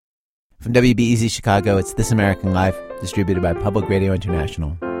From WBEZ Chicago, it's This American Life, distributed by Public Radio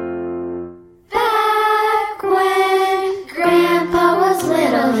International. Back when Grandpa was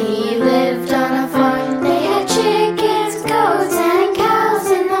little, he lived on a farm. They had chickens, goats, and cows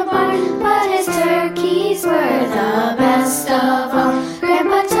in the barn, but his turkeys were the best of all.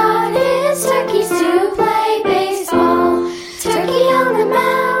 Grandpa taught his turkeys to play baseball. Turkey on the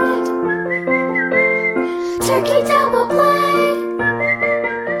mound, turkey double play.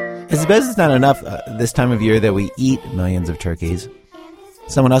 I suppose it's not enough this time of year that we eat millions of turkeys.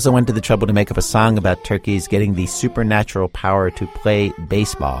 Someone also went to the trouble to make up a song about turkeys getting the supernatural power to play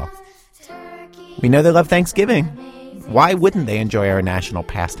baseball. We know they love Thanksgiving. Why wouldn't they enjoy our national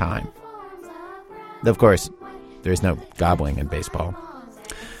pastime? Of course, there is no gobbling in baseball.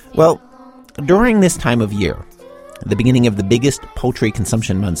 Well, during this time of year, the beginning of the biggest poultry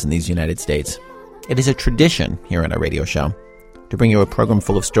consumption months in these United States, it is a tradition here on our radio show to bring you a program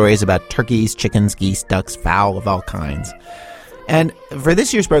full of stories about turkeys, chickens, geese, ducks, fowl of all kinds. And for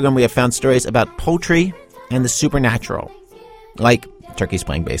this year's program, we have found stories about poultry and the supernatural, like turkeys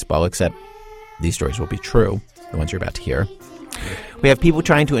playing baseball, except these stories will be true, the ones you're about to hear. We have people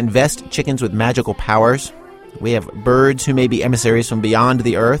trying to invest chickens with magical powers. We have birds who may be emissaries from beyond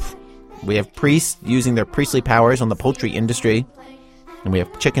the earth. We have priests using their priestly powers on the poultry industry. And we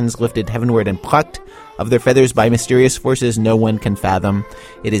have chickens lifted heavenward and plucked of their feathers by mysterious forces no one can fathom.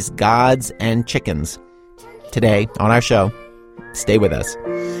 It is gods and chickens. Today, on our show, stay with us.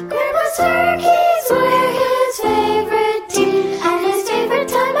 Grandpa's turkeys were his favorite team, and his favorite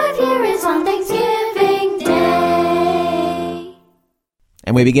time of year is on Thanksgiving Day.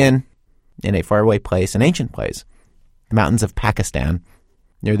 And we begin in a faraway place, an ancient place, the mountains of Pakistan,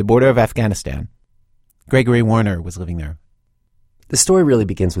 near the border of Afghanistan. Gregory Warner was living there. The story really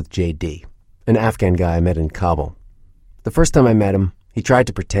begins with J.D., an Afghan guy I met in Kabul. The first time I met him, he tried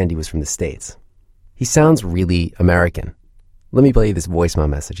to pretend he was from the States. He sounds really American. Let me play you this voicemail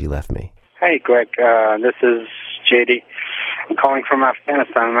message he left me. Hey, Greg, this is JD. I'm calling from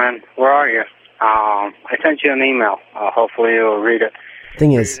Afghanistan, man. Where are you? I sent you an email. Hopefully you'll read it.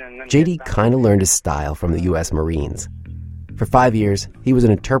 Thing is, JD kind of learned his style from the U.S. Marines. For 5 years, he was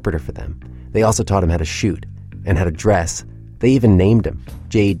an interpreter for them. They also taught him how to shoot and how to dress. They even named him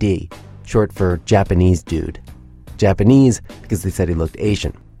JD, short for Japanese dude. Japanese because they said he looked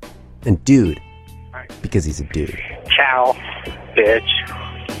Asian. And dude because he's a dude. Ciao,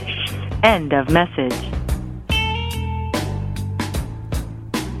 bitch. End of message.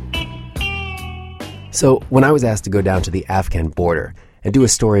 So when I was asked to go down to the Afghan border and do a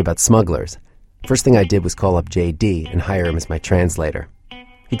story about smugglers, first thing I did was call up JD and hire him as my translator.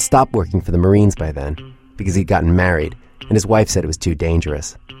 He'd stopped working for the Marines by then because he'd gotten married, and his wife said it was too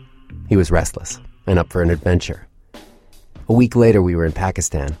dangerous. He was restless and up for an adventure. A week later, we were in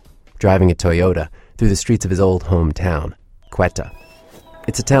Pakistan, driving a Toyota through the streets of his old hometown, Quetta.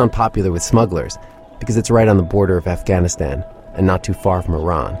 It's a town popular with smugglers because it's right on the border of Afghanistan and not too far from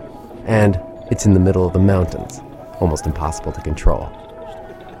Iran. And it's in the middle of the mountains, almost impossible to control.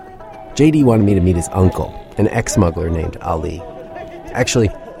 JD wanted me to meet his uncle, an ex-smuggler named Ali. Actually,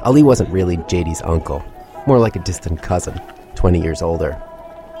 Ali wasn't really JD's uncle, more like a distant cousin, 20 years older.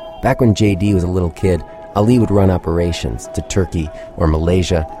 Back when JD was a little kid, Ali would run operations to Turkey or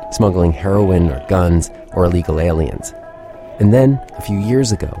Malaysia, smuggling heroin or guns or illegal aliens. And then, a few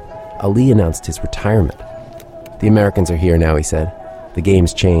years ago, Ali announced his retirement. The Americans are here now, he said. The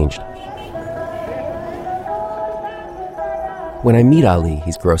game's changed. When I meet Ali,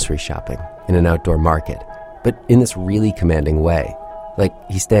 he's grocery shopping in an outdoor market, but in this really commanding way. Like,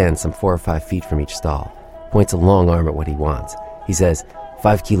 he stands some 4 or 5 feet from each stall, points a long arm at what he wants. He says,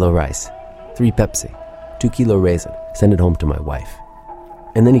 5 kilo rice, 3 Pepsi, 2 kilo raisin, send it home to my wife.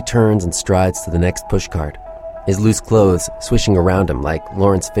 And then he turns and strides to the next pushcart, his loose clothes swishing around him like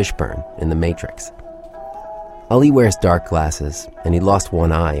Lawrence Fishburne in The Matrix. Ali wears dark glasses, and he lost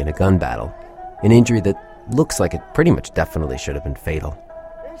one eye in a gun battle, an injury that looks like it pretty much definitely should have been fatal.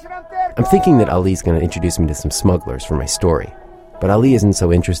 I'm thinking that Ali's going to introduce me to some smugglers for my story, but Ali isn't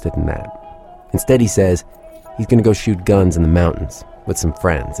so interested in that. Instead, he says he's going to go shoot guns in the mountains with some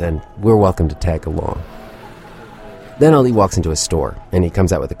friends, and we're welcome to tag along. Then Ali walks into a store, and he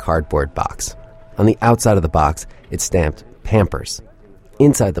comes out with a cardboard box. On the outside of the box, it's stamped Pampers.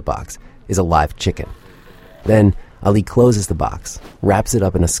 Inside the box is a live chicken. Then Ali closes the box, wraps it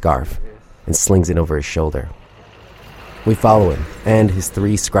up in a scarf, and slings it over his shoulder. We follow him and his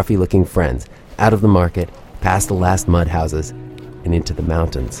 3 scruffy-looking friends out of the market, past the last mud houses, and into the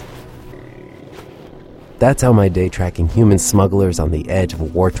mountains. That's how my day tracking human smugglers on the edge of a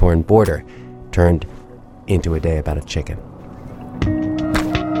war-torn border turned into a day about a chicken.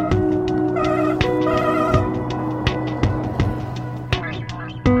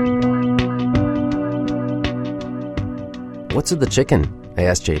 What's with the chicken? I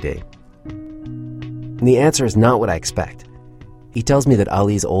asked JD. And the answer is not what I expect. He tells me that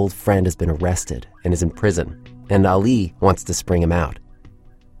Ali's old friend has been arrested and is in prison, and Ali wants to spring him out.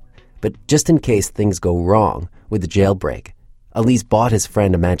 But just in case things go wrong with the jailbreak, Ali's bought his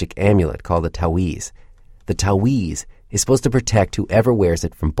friend a magic amulet called the taweez. The taweez is supposed to protect whoever wears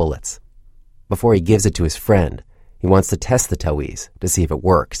it from bullets. Before he gives it to his friend, he wants to test the taweez to see if it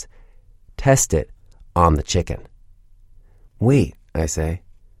works. Test it on the chicken. Wait, I say.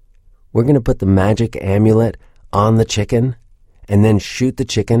 We're going to put the magic amulet on the chicken and then shoot the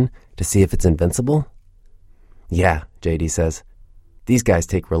chicken to see if it's invincible? Yeah, JD says. These guys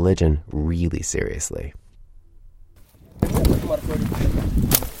take religion really seriously.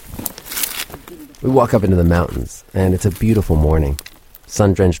 We walk up into the mountains, and it's a beautiful morning.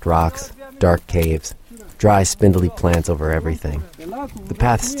 Sun-drenched rocks, dark caves, dry, spindly plants over everything. The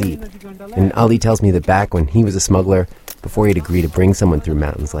path's steep, and Ali tells me that back when he was a smuggler, before he'd agree to bring someone through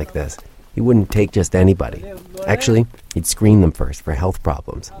mountains like this, he wouldn't take just anybody. Actually, he'd screen them first for health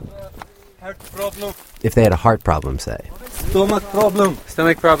problems. Heart problem. If they had a heart problem, say. Stomach problem.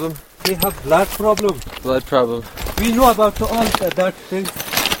 Stomach problem. We have blood problem. Blood problem. We know about all that things.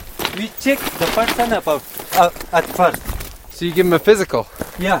 We check the person about at first. So you give him a physical?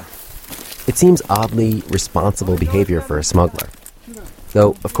 Yeah. It seems oddly responsible behavior for a smuggler.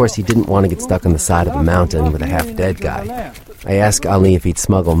 Though, of course, he didn't want to get stuck on the side of a mountain with a half-dead guy. I ask Ali if he'd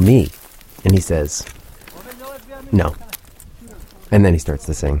smuggle me, and he says, no. And then he starts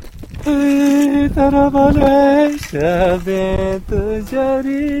to sing. And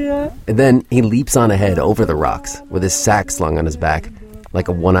then he leaps on ahead over the rocks with his sack slung on his back like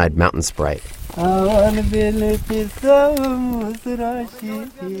a one-eyed mountain sprite.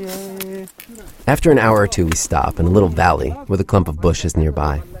 After an hour or two, we stop in a little valley with a clump of bushes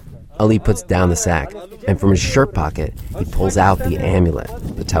nearby. Ali puts down the sack, and from his shirt pocket, he pulls out the amulet,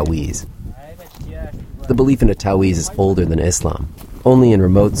 the taweez. The belief in a taweez is older than Islam. Only in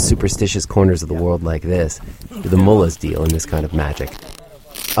remote, superstitious corners of the world like this do the mullahs deal in this kind of magic.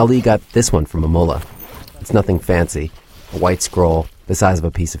 Ali got this one from a mullah. It's nothing fancy, a white scroll the size of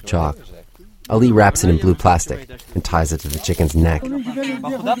a piece of chalk. Ali wraps it in blue plastic and ties it to the chicken's neck.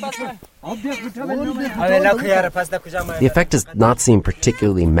 The effect does not seem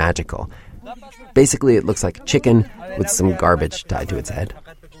particularly magical. Basically, it looks like a chicken with some garbage tied to its head.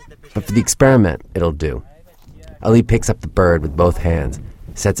 But for the experiment, it'll do. Ali picks up the bird with both hands,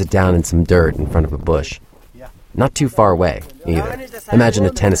 sets it down in some dirt in front of a bush. Not too far away, either. Imagine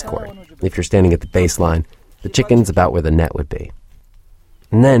a tennis court. If you're standing at the baseline, the chicken's about where the net would be.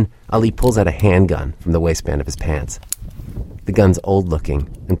 And then Ali pulls out a handgun from the waistband of his pants. The gun's old-looking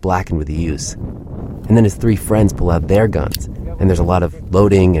and blackened with use. And then his three friends pull out their guns, and there's a lot of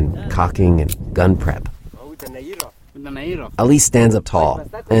loading and cocking and gun prep. Ali stands up tall,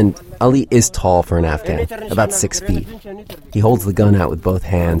 and Ali is tall for an Afghan, about 6 feet. He holds the gun out with both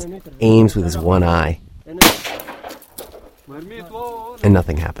hands, aims with his one eye, and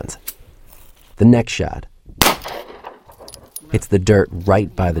nothing happens. The next shot hits the dirt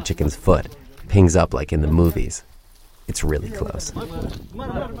right by the chicken's foot, pings up like in the movies. It's really close.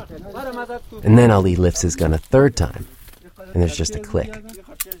 And then Ali lifts his gun a third time, and there's just a click,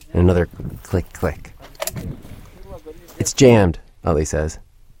 and another click, click. It's jammed, Ali says.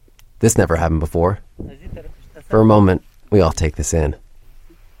 This never happened before. For a moment, we all take this in.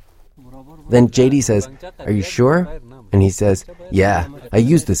 Then JD says, "Are you sure?" And he says, "Yeah, I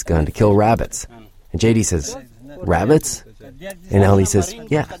used this gun to kill rabbits." And JD says, "Rabbits?" And Ali says,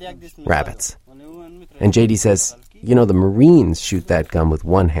 "Yeah, rabbits." And JD says, "You know, the Marines shoot that gun with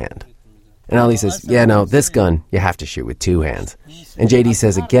one hand." And Ali says, "Yeah, no, this gun you have to shoot with two hands." And JD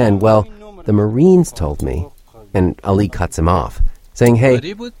says again, "Well, the Marines told me." And Ali cuts him off, saying,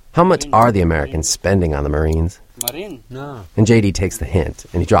 "Hey, how much are the Americans spending on the Marines?" And JD takes the hint,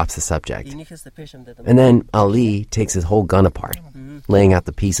 and he drops the subject. And then Ali takes his whole gun apart, laying out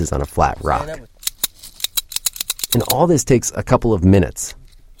the pieces on a flat rock. And all this takes a couple of minutes.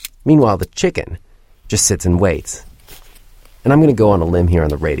 Meanwhile, the chicken just sits and waits. And I'm going to go on a limb here on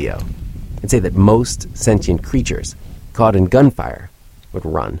the radio and say that most sentient creatures caught in gunfire would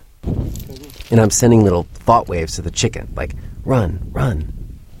run. And I'm sending little thought waves to the chicken, like, run, run.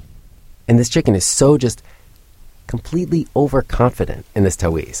 And this chicken is so just completely overconfident in this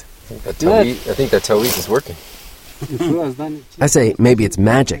taweez. I think that taweez is working. I say maybe it's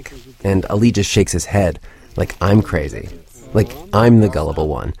magic, and Ali just shakes his head like I'm crazy, like I'm the gullible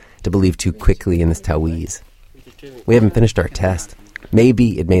one to believe too quickly in this taweez. We haven't finished our test.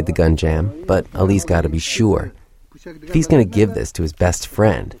 Maybe it made the gun jam, but Ali's got to be sure. If he's going to give this to his best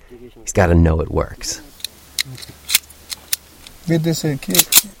friend, he's got to know it works.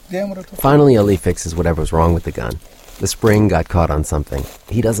 Finally, Ali fixes whatever was wrong with the gun. The spring got caught on something.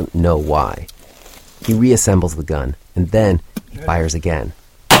 He doesn't know why. He reassembles the gun, and then he fires again.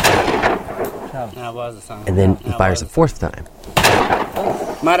 And then he fires a fourth time.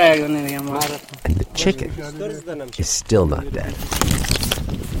 And the chicken is still not dead.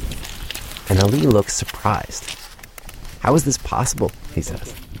 And Ali looks surprised. How is this possible, he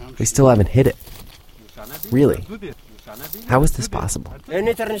says. We still haven't hit it. Really? How is this possible?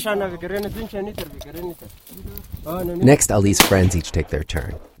 Next, Ali's friends each take their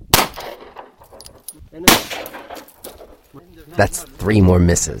turn. That's 3 more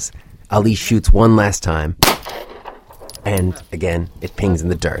misses. Ali shoots one last time, and again, it pings in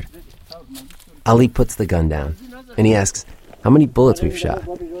the dirt. Ali puts the gun down, and he asks how many bullets we've shot.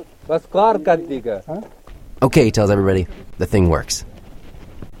 Okay, he tells everybody, the thing works.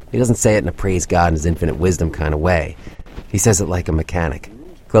 He doesn't say it in a praise God and his infinite wisdom kind of way. He says it like a mechanic,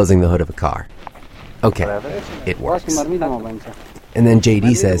 closing the hood of a car. Okay, it works. And then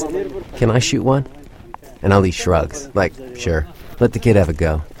JD says, can I shoot one? And Ali shrugs, like, sure, let the kid have a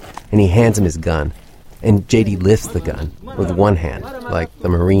go. And he hands him his gun. And JD lifts the gun with one hand, like the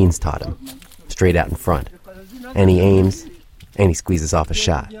Marines taught him, straight out in front. And he aims, and he squeezes off a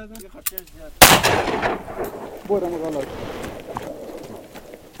shot.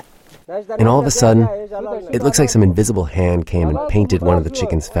 And all of a sudden, it looks like some invisible hand came and painted one of the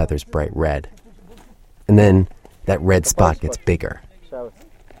chicken's feathers bright red. And then that red spot gets bigger.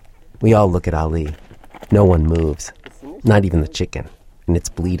 We all look at Ali. No one moves, not even the chicken, and it's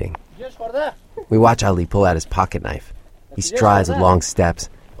bleeding. We watch Ali pull out his pocket knife. He strides with long steps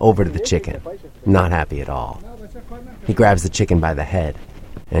over to the chicken, not happy at all. He grabs the chicken by the head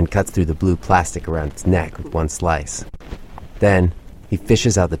and cuts through the blue plastic around its neck with one slice. Then he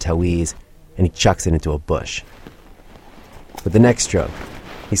fishes out the tawiz and he chucks it into a bush. With the next stroke,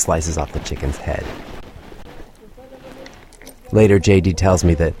 he slices off the chicken's head. Later, JD tells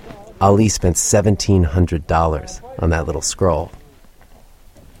me that Ali spent $1,700 on that little scroll.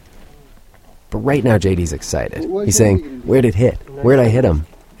 But right now, JD's excited. He's saying, where'd it hit? Where'd I hit him?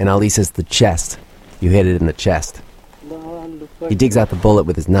 And Ali says, the chest. You hit it in the chest. He digs out the bullet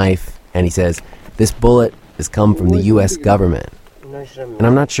with his knife, and he says, this bullet has come from the U.S. government. And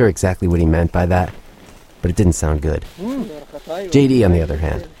I'm not sure exactly what he meant by that, but it didn't sound good. JD, on the other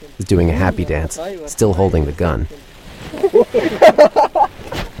hand, is doing a happy dance, still holding the gun.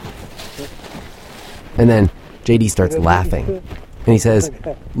 And then JD starts laughing, and he says,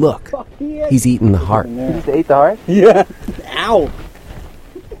 look, he's eaten the heart. You just ate the heart? Yeah. Ow!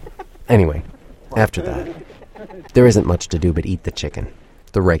 Anyway, after that, there isn't much to do but eat the chicken,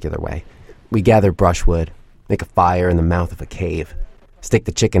 the regular way. We gather brushwood, make a fire in the mouth of a cave, stick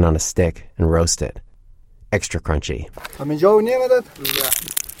the chicken on a stick, and roast it. Extra crunchy.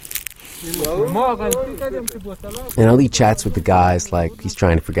 And Ali chats with the guys like he's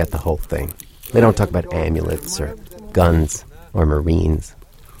trying to forget the whole thing. They don't talk about amulets or guns or Marines.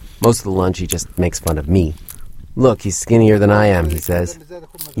 Most of the lunch he just makes fun of me. Look, he's skinnier than I am, he says.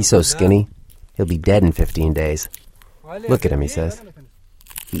 He's so skinny, he'll be dead in 15 days. Look at him, he says.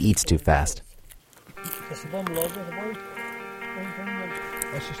 He eats too fast.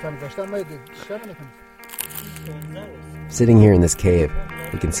 Sitting here in this cave,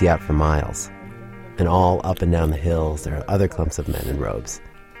 we can see out for miles. And all up and down the hills, there are other clumps of men in robes.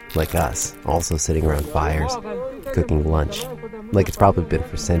 Like us, also sitting around fires, cooking lunch, like it's probably been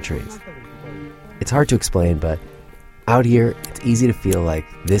for centuries. It's hard to explain, but out here, it's easy to feel like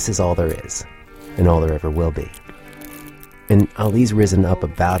this is all there is, and all there ever will be. And Ali's risen up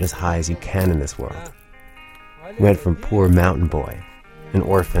about as high as you can in this world. He went from poor mountain boy, an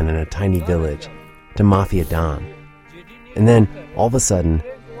orphan in a tiny village, to Mafia Don. And then, all of a sudden,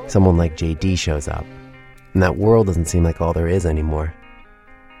 someone like JD shows up, and that world doesn't seem like all there is anymore.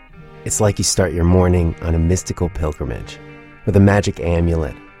 It's like you start your morning on a mystical pilgrimage with a magic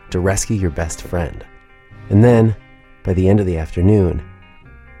amulet to rescue your best friend. And then, by the end of the afternoon,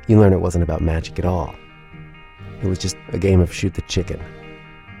 you learn it wasn't about magic at all. It was just a game of shoot the chicken.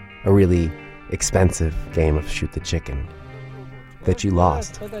 A really expensive game of shoot the chicken that you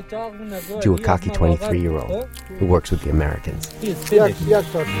lost to a cocky 23-year-old who works with the Americans.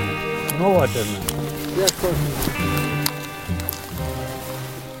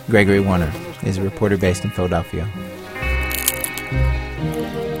 Gregory Warner is a reporter based in Philadelphia.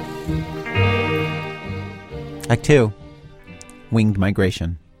 Act 2, Winged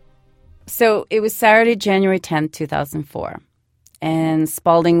Migration. So it was Saturday, January 10th, 2004. And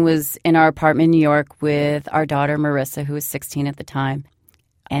Spalding was in our apartment in New York with our daughter, Marissa, who was 16 at the time,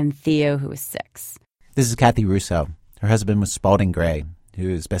 and Theo, who was 6. This is Kathy Russo. Her husband was Spalding Gray, who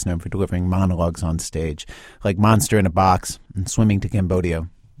is best known for delivering monologues on stage, like Monster in a Box and Swimming to Cambodia.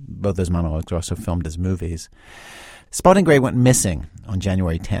 Both those monologues are also filmed as movies. Spalding Gray went missing on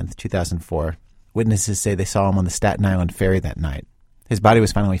January 10th, 2004. Witnesses say they saw him on the Staten Island ferry that night. His body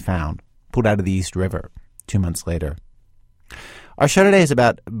was finally found, pulled out of the East River 2 months later. Our show today is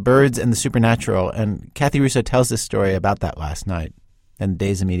about birds and the supernatural, and Kathy Russo tells this story about that last night and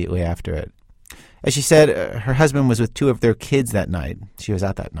days immediately after it. As she said, her husband was with 2 of their kids that night. She was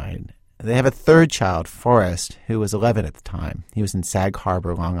out that night. They have a 3rd child, Forrest, who was 11 at the time. He was in Sag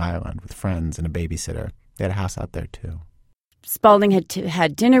Harbor, Long Island, with friends and a babysitter. They had a house out there, too. Spalding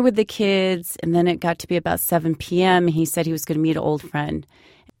had dinner with the kids, and then it got to be about 7 p.m. He said he was going to meet an old friend.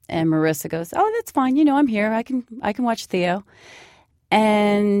 And Marissa goes, "Oh, that's fine. You know, I'm here. I can watch Theo."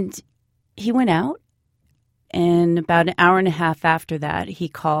 And he went out. And about an hour and a half after that, he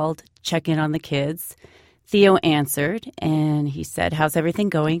called, check in on the kids. Theo answered, and he said, "How's everything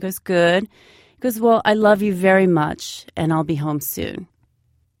going?" He goes, "Good." He goes, "Well, I love you very much, and I'll be home soon."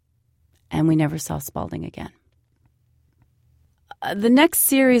 And we never saw Spalding again. The next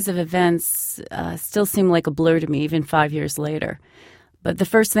series of events still seem like a blur to me, even 5 years later. But the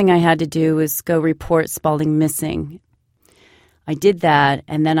first thing I had to do was go report Spalding missing. I did that,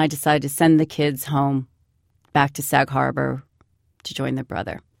 and then I decided to send the kids home back to Sag Harbor to join their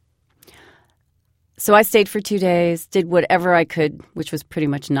brother. So I stayed for 2 days, did whatever I could, which was pretty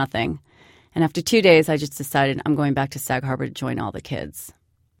much nothing. And after 2 days, I just decided I'm going back to Sag Harbor to join all the kids.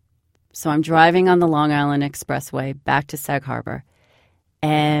 So I'm driving on the Long Island Expressway back to Sag Harbor,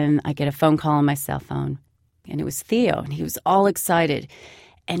 and I get a phone call on my cell phone. And it was Theo, and he was all excited.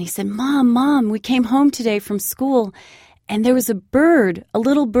 And he said, Mom, we came home today from school, and there was a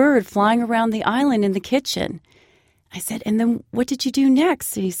little bird flying around the island in the kitchen. I said, "And then what did you do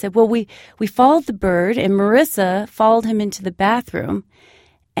next?" And he said, "Well, we followed the bird, and Marissa followed him into the bathroom,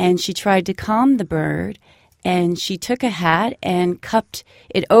 and she tried to calm the bird, and she took a hat and cupped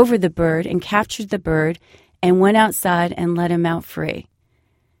it over the bird and captured the bird and went outside and let him out free."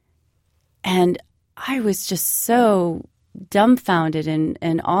 And I was just so dumbfounded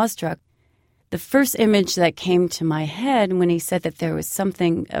and awestruck. The first image that came to my head when he said that there was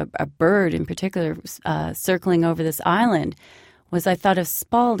something, a bird in particular, circling over this island, was I thought of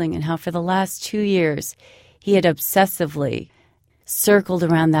Spalding and how for the last 2 years he had obsessively circled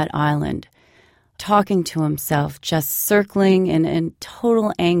around that island, talking to himself, just circling in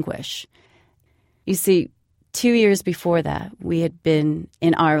total anguish. You see, 2 years before that, we had been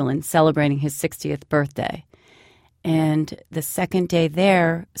in Ireland celebrating his 60th birthday. And the second day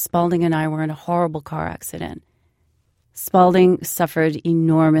there, Spalding and I were in a horrible car accident. Spalding suffered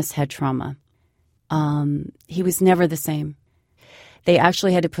enormous head trauma. He was never the same. They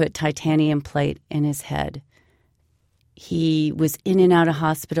actually had to put titanium plate in his head. He was in and out of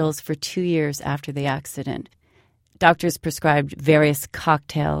hospitals for 2 years after the accident. Doctors prescribed various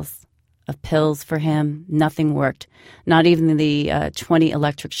cocktails of pills for him. Nothing worked, not even the 20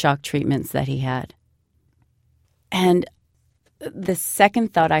 electric shock treatments that he had. And the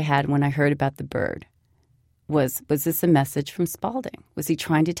second thought I had when I heard about the bird was this a message from Spalding? Was he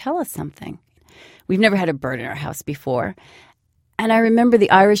trying to tell us something? We've never had a bird in our house before. And I remember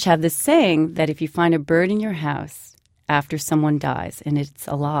the Irish have this saying that if you find a bird in your house after someone dies and it's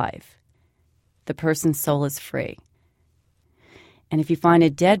alive, the person's soul is free. And if you find a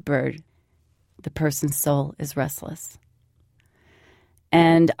dead bird, the person's soul is restless.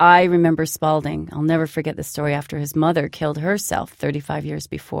 And I remember Spalding. I'll never forget the story after his mother killed herself 35 years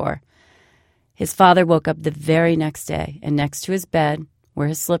before. His father woke up the very next day, and next to his bed, where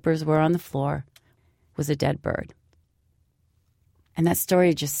his slippers were on the floor, was a dead bird. And that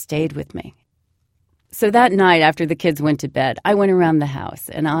story just stayed with me. So that night, after the kids went to bed, I went around the house,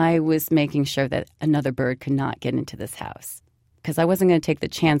 and I was making sure that another bird could not get into this house, because I wasn't going to take the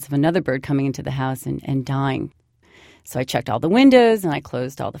chance of another bird coming into the house and dying. So I checked all the windows and I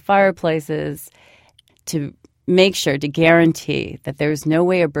closed all the fireplaces to make sure, to guarantee that there was no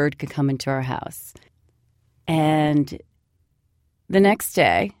way a bird could come into our house. And the next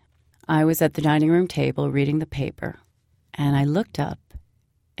day, I was at the dining room table reading the paper, and I looked up,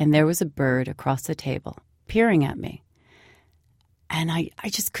 and there was a bird across the table peering at me. And I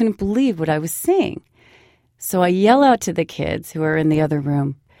just couldn't believe what I was seeing. So I yell out to the kids who are in the other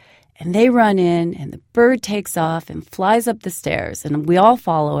room, and they run in, and the bird takes off and flies up the stairs, and we all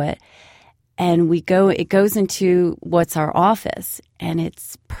follow it. And it goes into what's our office, and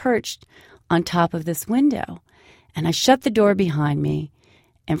it's perched on top of this window. And I shut the door behind me,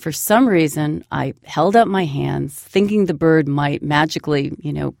 and for some reason, I held up my hands, thinking the bird might magically,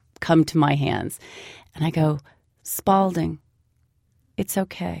 come to my hands. And I go, Spalding, it's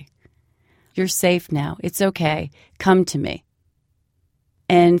okay. You're safe now. It's okay. Come to me.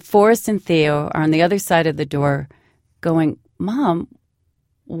 And Forrest and Theo are on the other side of the door going, Mom,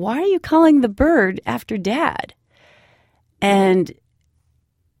 why are you calling the bird after Dad? And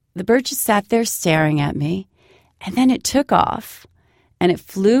the bird just sat there staring at me, and then it took off, and it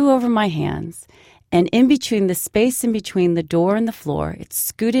flew over my hands, and in between the space in between the door and the floor, it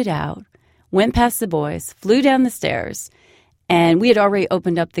scooted out, went past the boys, flew down the stairs, and we had already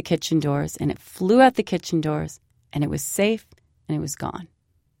opened up the kitchen doors, and it flew out the kitchen doors, and it was safe, and it was gone.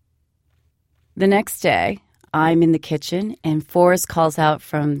 The next day, I'm in the kitchen, and Forrest calls out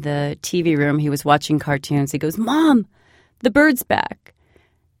from the TV room. He was watching cartoons. He goes, Mom, the bird's back.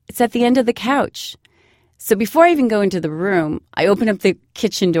 It's at the end of the couch. So before I even go into the room, I open up the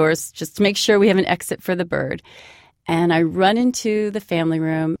kitchen doors just to make sure we have an exit for the bird. And I run into the family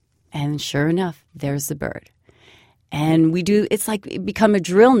room, and sure enough, there's the bird. And it's like it become a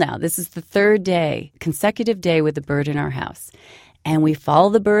drill now. This is the third day, consecutive day with the bird in our house. And we follow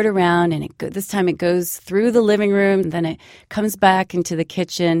the bird around, and this time it goes through the living room, and then it comes back into the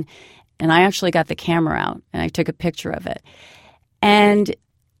kitchen. And I actually got the camera out, and I took a picture of it. And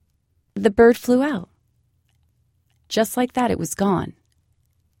the bird flew out. Just like that, it was gone.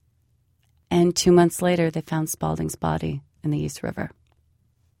 And 2 months later, they found Spalding's body in the East River.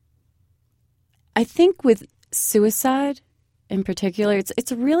 I think with suicide in particular,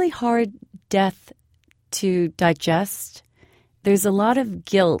 it's a really hard death to digest. There's a lot of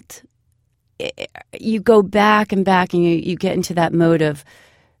guilt. You go back and back, and you get into that mode of,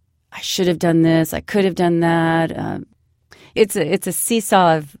 I should have done this, I could have done that. It's a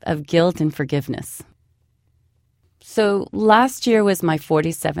seesaw of guilt and forgiveness. So last year was my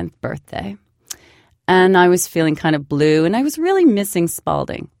 47th birthday, and I was feeling kind of blue, and I was really missing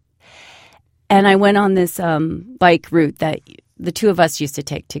Spalding. And I went on this bike route that the two of us used to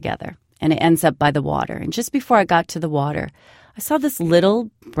take together, and it ends up by the water. And just before I got to the water, I saw this little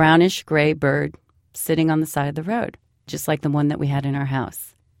brownish gray bird sitting on the side of the road, just like the one that we had in our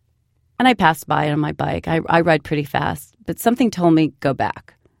house. And I passed by it on my bike. I ride pretty fast, but something told me, go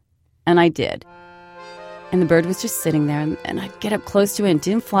back. And I did. And the bird was just sitting there, and I get up close to it and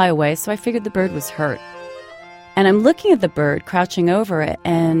didn't fly away, so I figured the bird was hurt. And I'm looking at the bird, crouching over it,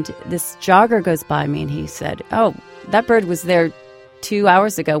 and this jogger goes by me, and he said, oh, that bird was there 2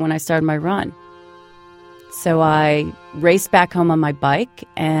 hours ago when I started my run. So I raced back home on my bike,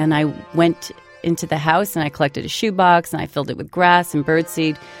 and I went into the house, and I collected a shoebox, and I filled it with grass and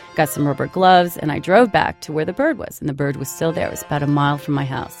birdseed, got some rubber gloves, and I drove back to where the bird was. And the bird was still there. It was about a mile from my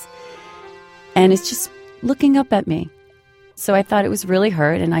house. And it's just looking up at me. So I thought it was really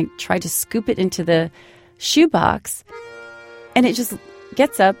hurt, and I tried to scoop it into the shoebox, and it just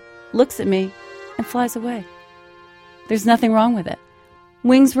gets up, looks at me, and flies away. There's nothing wrong with it.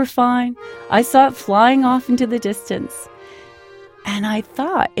 Wings were fine. I saw it flying off into the distance. And I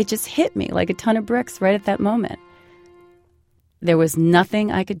thought, it just hit me like a ton of bricks right at that moment. There was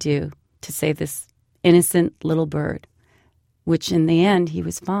nothing I could do to save this innocent little bird, which in the end, he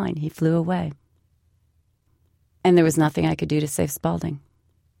was fine. He flew away. And there was nothing I could do to save Spalding.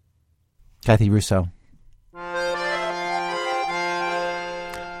 Kathy Russo.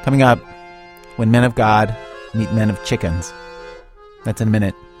 Coming up, when men of God meet men of chickens. That's in a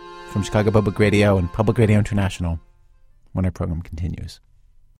minute from Chicago Public Radio and Public Radio International when our program continues.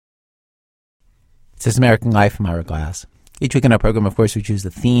 It's This American Life, I'm Ira Glass. Each week in our program, of course, we choose the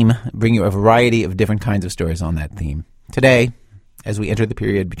theme, bring you a variety of different kinds of stories on that theme. Today, as we enter the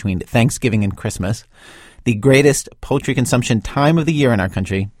period between Thanksgiving and Christmas, the greatest poultry consumption time of the year in our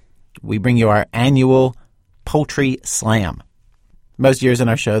country, we bring you our annual Poultry Slam. Most years in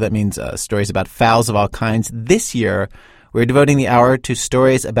our show, that means stories about fowls of all kinds. This year, we're devoting the hour to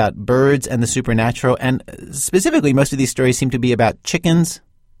stories about birds and the supernatural, and specifically, most of these stories seem to be about chickens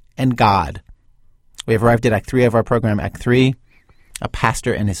and God. We have arrived at Act 3 of our program, Act 3, a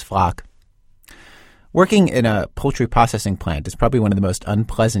pastor and his flock. Working in a poultry processing plant is probably one of the most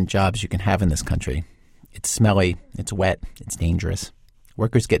unpleasant jobs you can have in this country. It's smelly, it's wet, it's dangerous.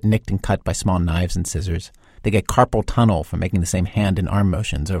 Workers get nicked and cut by small knives and scissors. They get carpal tunnel from making the same hand and arm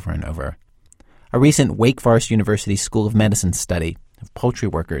motions over and over. A recent Wake Forest University School of Medicine study of poultry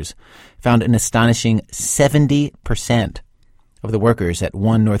workers found an astonishing 70% of the workers at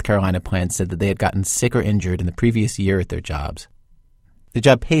one North Carolina plant said that they had gotten sick or injured in the previous year at their jobs. The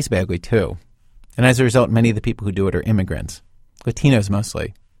job pays badly, too. And as a result, many of the people who do it are immigrants, Latinos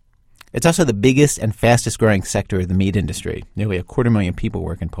mostly. It's also the biggest and fastest growing sector of the meat industry. Nearly 250,000 people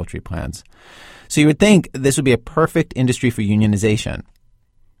work in poultry plants. So you would think this would be a perfect industry for unionization.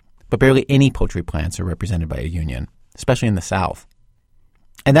 but barely any poultry plants are represented by a union, especially in the South.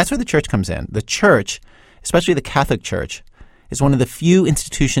 And that's where the church comes in. The church, especially the Catholic Church, is one of the few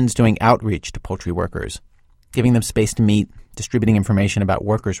institutions doing outreach to poultry workers, giving them space to meet, distributing information about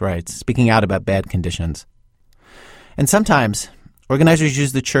workers' rights, speaking out about bad conditions. And sometimes, organizers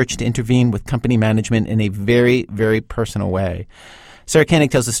use the church to intervene with company management in a very, very personal way. Sarah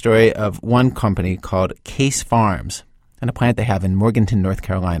Koenig tells the story of one company called Case Farms and a plant they have in Morganton, North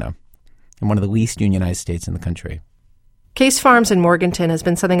Carolina, in one of the least unionized states in the country. Case Farms in Morganton has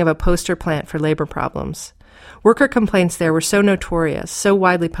been something of a poster plant for labor problems. Worker complaints there were so notorious, so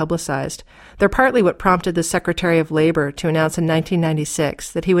widely publicized, they're partly what prompted the Secretary of Labor to announce in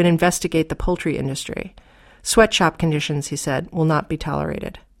 1996 that he would investigate the poultry industry. Sweatshop conditions, he said, will not be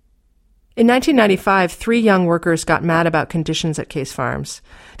tolerated. In 1995, 3 young workers got mad about conditions at Case Farms.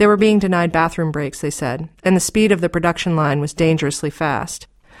 They were being denied bathroom breaks, they said, and the speed of the production line was dangerously fast.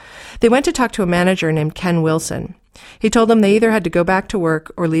 They went to talk to a manager named Ken Wilson. He told them they either had to go back to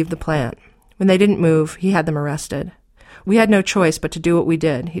work or leave the plant. When they didn't move, he had them arrested. We had no choice but to do what we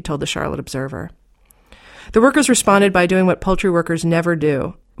did, he told the Charlotte Observer. The workers responded by doing what poultry workers never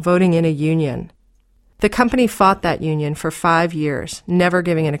do, voting in a union. The company fought that union for 5 years, never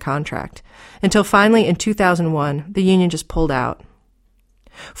giving it a contract, until finally in 2001, the union just pulled out.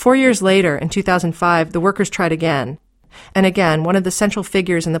 4 years later, in 2005, the workers tried again. And again, one of the central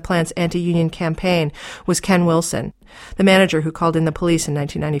figures in the plant's anti-union campaign was Ken Wilson, the manager who called in the police in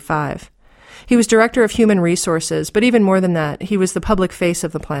 1995. He was director of human resources, but even more than that, he was the public face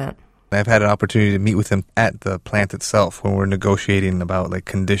of the plant. I've had an opportunity to meet with him at the plant itself when we're negotiating about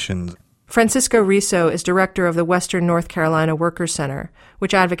conditions. Francisco Riso is director of the Western North Carolina Workers Center,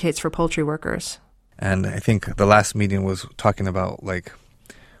 which advocates for poultry workers. And I think the last meeting was talking about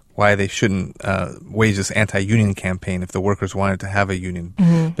why they shouldn't wage this anti-union campaign if the workers wanted to have a union.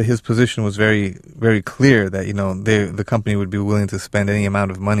 Mm-hmm. But his position was very, very clear that, the company would be willing to spend any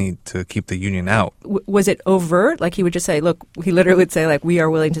amount of money to keep the union out. Was it overt? He would just say, look, he literally would say, we are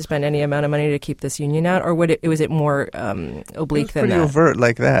willing to spend any amount of money to keep this union out? Or was it more oblique than that? Pretty overt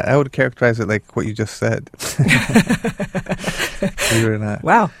like that. I would characterize it like what you just said. Believe it or not.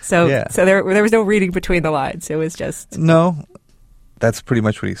 Wow. So there was no reading between the lines. It was just... No. That's pretty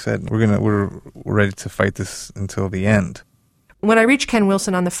much what he said. We're ready to fight this until the end. When I reached Ken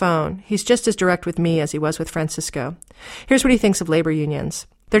Wilson on the phone, he's just as direct with me as he was with Francisco. Here's what he thinks of labor unions.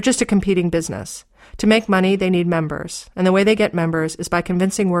 They're just a competing business. To make money, they need members. And the way they get members is by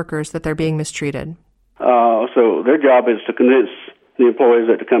convincing workers that they're being mistreated. So their job is to convince the employees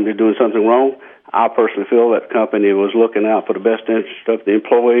that the company is doing something wrong. I personally feel that the company was looking out for the best interest of the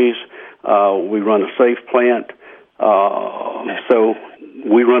employees. We run a safe plant. So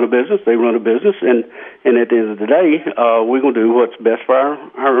we run a business, they run a business, and at the end of the day, we're going to do what's best for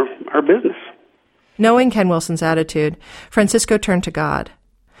our business. Knowing Ken Wilson's attitude, Francisco turned to God.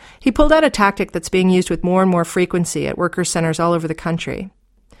 He pulled out a tactic that's being used with more and more frequency at workers' centers all over the country.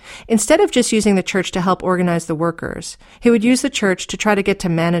 Instead of just using the church to help organize the workers, he would use the church to try to get to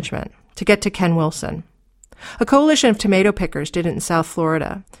management, to get to Ken Wilson. A coalition of tomato pickers did it in South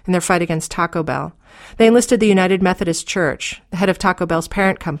Florida in their fight against Taco Bell. They enlisted the United Methodist Church. The head of Taco Bell's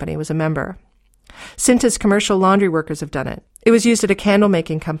parent company was a member. Cinta's commercial laundry workers have done it. It was used at a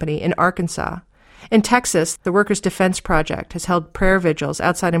candle-making company in Arkansas. In Texas, the Workers' Defense Project has held prayer vigils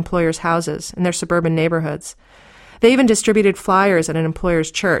outside employers' houses in their suburban neighborhoods. They even distributed flyers at an employer's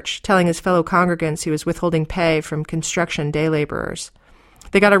church, telling his fellow congregants he was withholding pay from construction day laborers.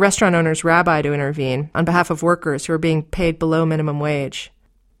 They got a restaurant owner's rabbi to intervene on behalf of workers who were being paid below minimum wage.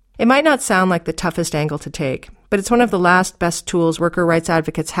 It might not sound like the toughest angle to take, but it's one of the last best tools worker rights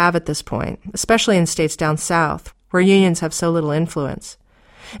advocates have at this point, especially in states down south, where unions have so little influence.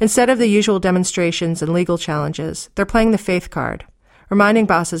 Instead of the usual demonstrations and legal challenges, they're playing the faith card, reminding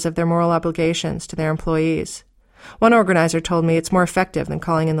bosses of their moral obligations to their employees. One organizer told me it's more effective than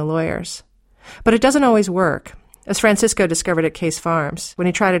calling in the lawyers. But it doesn't always work, as Francisco discovered at Case Farms when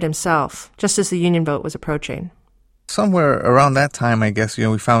he tried it himself, just as the union vote was approaching. Somewhere around that time, I guess,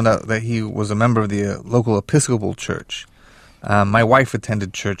 we found out that he was a member of the local Episcopal church. My wife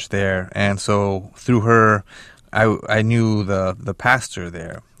attended church there, and so through her, I knew the pastor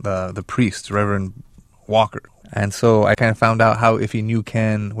there, the priest, Reverend Walker. And so I kind of found out if he knew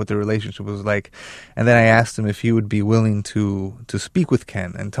Ken, what the relationship was like. And then I asked him if he would be willing to speak with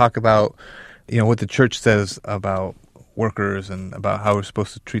Ken and talk about, what the church says about workers and about how we're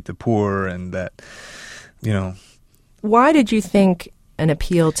supposed to treat the poor and that, Why did you think an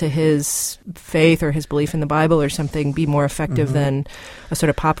appeal to his faith or his belief in the Bible or something be more effective than a sort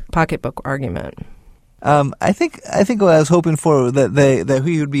of pocketbook argument? I think what I was hoping for that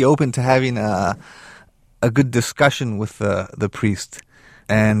he would be open to having a good discussion with the priest,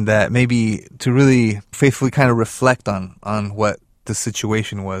 and that maybe to really faithfully kind of reflect on what the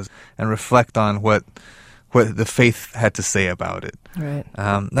situation was and reflect on what the faith had to say about it. Right.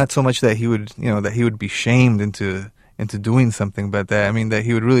 Not so much that he would be shamed into doing something, but that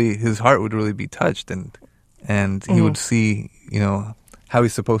he would really, his heart would really be touched, and he would see, how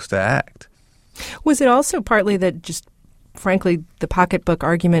he's supposed to act. Was it also partly that just, frankly, the pocketbook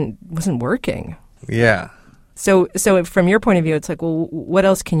argument wasn't working? Yeah. So from your point of view, it's like, well, what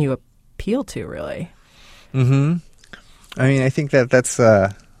else can you appeal to, really? Mm-hmm. I think that's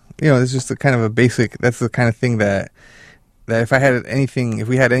it's just a kind of a basic. That's the kind of thing that if we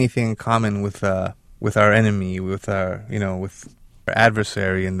had anything in common with our enemy, with our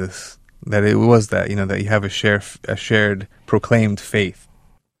adversary in this, that it was that that you have a shared proclaimed faith.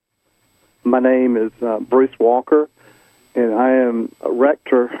 My name is Bruce Walker, and I am a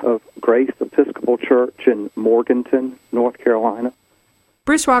rector of Grace Episcopal Church in Morganton, North Carolina.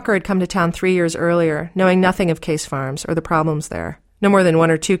 Bruce Walker had come to town 3 years earlier, knowing nothing of Case Farms or the problems there. No more than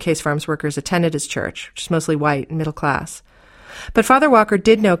 1 or 2 Case Farms workers attended his church, which is mostly white and middle class. But Father Walker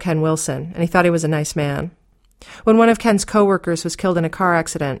did know Ken Wilson, and he thought he was a nice man. When one of Ken's co-workers was killed in a car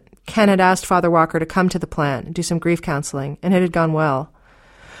accident, Ken had asked Father Walker to come to the plant and do some grief counseling, and it had gone well.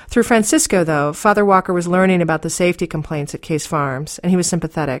 Through Francisco, though, Father Walker was learning about the safety complaints at Case Farms, and he was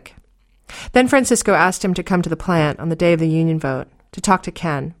sympathetic. Then Francisco asked him to come to the plant on the day of the union vote to talk to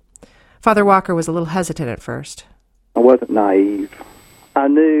Ken. Father Walker was a little hesitant at first. I wasn't naive. I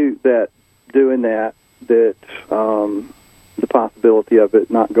knew that doing that the possibility of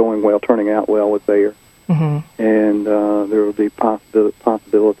it not going well, turning out well, was there. Mm-hmm. And there would be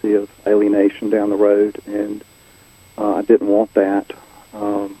possibility of alienation down the road, and I didn't want that.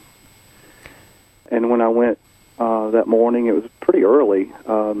 And when I went that morning, it was pretty early.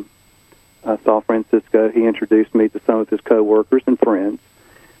 I saw Francisco. He introduced me to some of his coworkers and friends,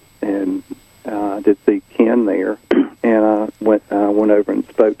 and I did see Ken there. And I went over and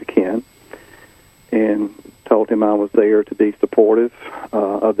spoke to Ken and told him I was there to be supportive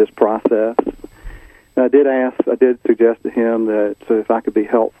of this process. And I did suggest to him that if I could be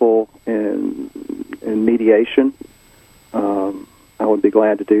helpful in mediation, I would be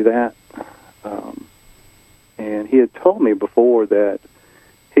glad to do that. And he had told me before that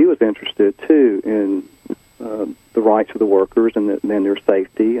he was interested, too, in the rights of the workers and their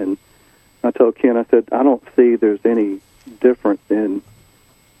safety. And I told Ken, I said, I don't see there's any difference in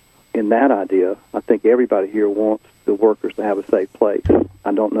that idea. I think everybody here wants the workers to have a safe place.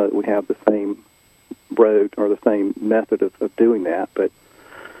 I don't know that we have the same road or the same method of doing that, but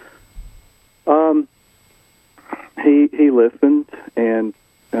he listened, and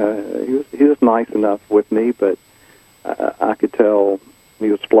he was nice enough with me, but I could tell he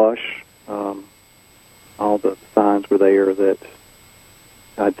was flush. All the signs were there that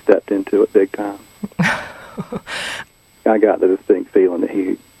I'd stepped into it big time. I got the distinct feeling that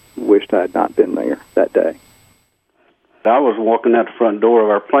he wished I had not been there that day. I was walking out the front door of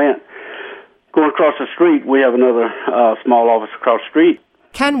our plant. Going across the street, we have another small office across the street.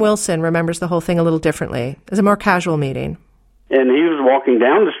 Ken Wilson remembers the whole thing a little differently, as a more casual meeting. And he was walking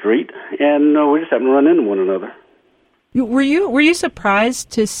down the street, and we just happened to run into one another. Were you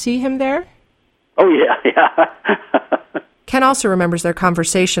surprised to see him there? Oh, yeah. Ken also remembers their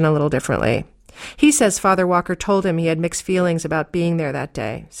conversation a little differently. He says Father Walker told him he had mixed feelings about being there that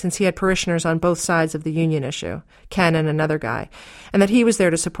day, since he had parishioners on both sides of the union issue, Ken and another guy, and that he was there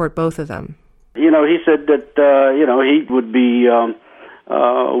to support both of them. He said that, he would be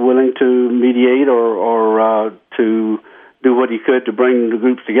willing to mediate or to do what he could to bring the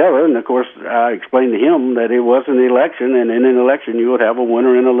groups together. And, of course, I explained to him that it was an election, and in an election you would have a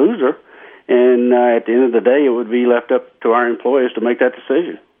winner and a loser. And at the end of the day, it would be left up to our employees to make that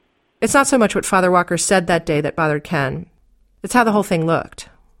decision. It's not so much what Father Walker said that day that bothered Ken. It's how the whole thing looked.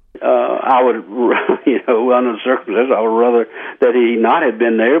 I would, under the circumstances, I would rather that he not have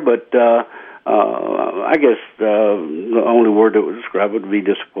been there, but I guess the only word that would describe it would be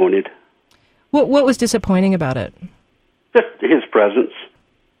disappointed. What was disappointing about it? Just his presence.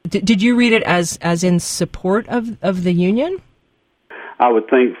 Did you read it as in support of the union? I would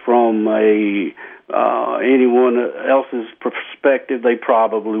think from anyone else's perspective, they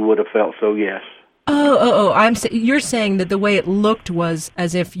probably would have felt so, yes. You're saying that the way it looked was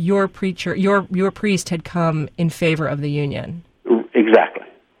as if your priest had come in favor of the union. Exactly.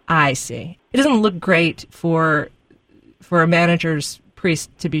 I see. It doesn't look great for a manager's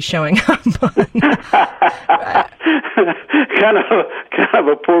priest to be showing up on. kind of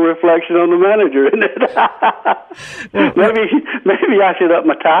a poor reflection on the manager, isn't it? maybe I should up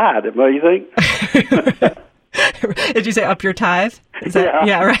my tithe. What do you think? Did you say up your tithe?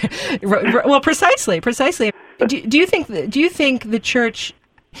 Yeah, right. Well, precisely. Do you think the church?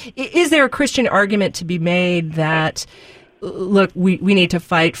 Is there a Christian argument to be made that, look, we need to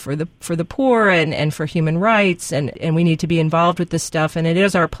fight for the poor and for human rights, and we need to be involved with this stuff, and it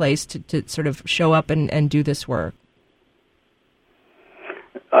is our place to sort of show up and do this work?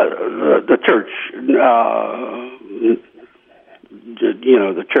 The church,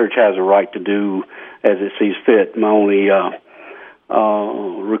 the church has a right to do as it sees fit. My only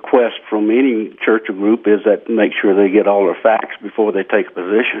request from any church or group is that make sure they get all their facts before they take a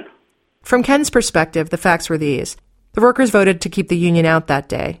position. From Ken's perspective, the facts were these. The workers voted to keep the union out that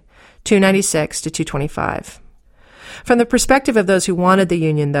day, 296 to 225. From the perspective of those who wanted the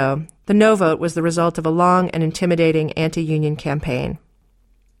union, though, the no vote was the result of a long and intimidating anti-union campaign.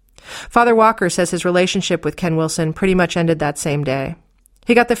 Father Walker says his relationship with Ken Wilson pretty much ended that same day.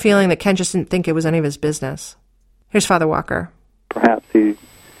 He got the feeling that Ken just didn't think it was any of his business. Here's Father Walker. Perhaps he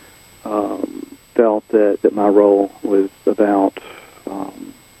felt that my role was about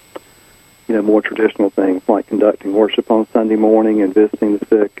more traditional things like conducting worship on Sunday morning and visiting the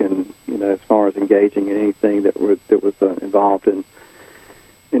sick, and as far as engaging in anything that was involved in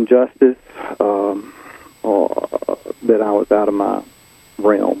injustice, or that I was out of my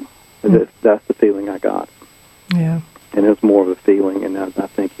realm. That's the feeling I got. Yeah. And it was more of a feeling, and I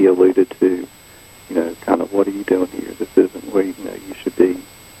think he alluded to, kind of, what are you doing here? This isn't where you should be.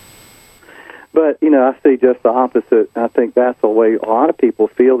 But, I see just the opposite. I think that's the way a lot of people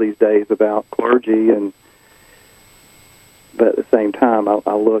feel these days about clergy, but at the same time,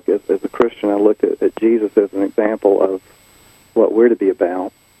 I look, as a Christian, I look at Jesus as an example of what we're to be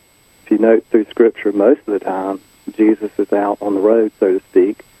about. If you note through Scripture, most of the time, Jesus is out on the road, so to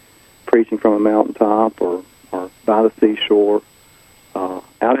speak, preaching from a mountaintop or by the seashore,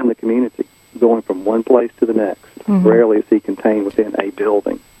 out in the community, going from one place to the next. Mm-hmm. Rarely is he contained within a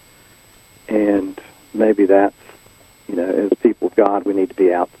building. And maybe that's, as people of God, we need to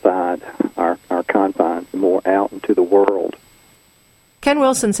be outside our confines and more out into the world. Ken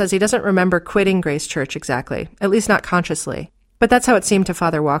Wilson says he doesn't remember quitting Grace Church exactly, at least not consciously. But that's how it seemed to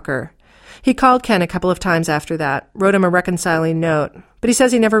Father Walker. He called Ken a couple of times after that, wrote him a reconciling note, but he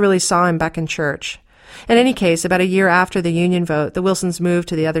says he never really saw him back in church. In any case, about a year after the union vote, the Wilsons moved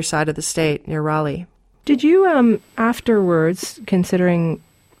to the other side of the state, near Raleigh. Did you, afterwards, considering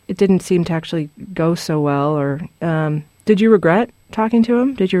it didn't seem to actually go so well, or did you regret talking to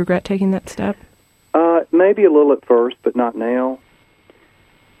him? Did you regret taking that step? Maybe a little at first, but not now.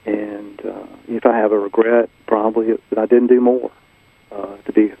 And if I have a regret, probably it's that I didn't do more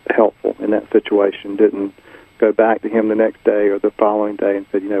to be helpful in that situation. Didn't go back to him the next day or the following day and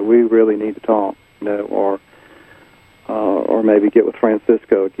said, we really need to talk, or maybe get with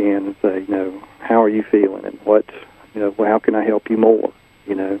Francisco again and say, how are you feeling, and what, how can I help you more?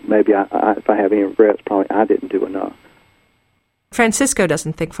 Maybe if I have any regrets, probably I didn't do enough. Francisco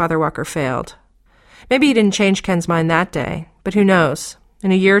doesn't think Father Walker failed. Maybe he didn't change Ken's mind that day, but who knows?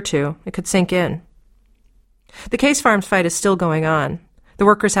 In a year or two, it could sink in. The Case Farms fight is still going on. The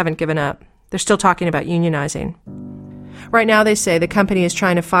workers haven't given up. They're still talking about unionizing. Right now, they say the company is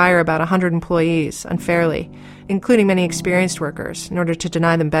trying to fire about 100 employees unfairly, including many experienced workers, in order to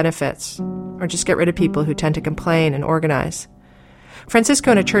deny them benefits, or just get rid of people who tend to complain and organize.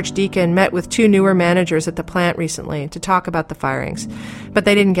 Francisco and a church deacon met with 2 newer managers at the plant recently to talk about the firings, but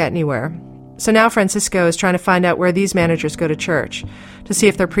they didn't get anywhere. So now Francisco is trying to find out where these managers go to church, to see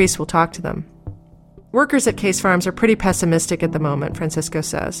if their priests will talk to them. Workers at Case Farms are pretty pessimistic at the moment, Francisco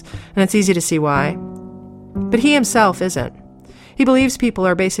says, and it's easy to see why. But he himself isn't. He believes people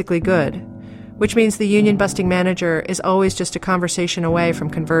are basically good, which means the union-busting manager is always just a conversation away from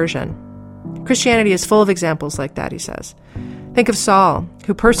conversion. Christianity is full of examples like that, he says. Think of Saul,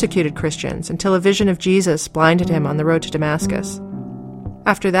 who persecuted Christians until a vision of Jesus blinded him on the road to Damascus.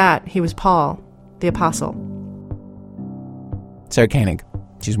 After that, he was Paul, the apostle. Sarah Koenig.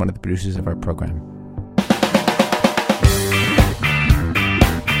 She's one of the producers of our program.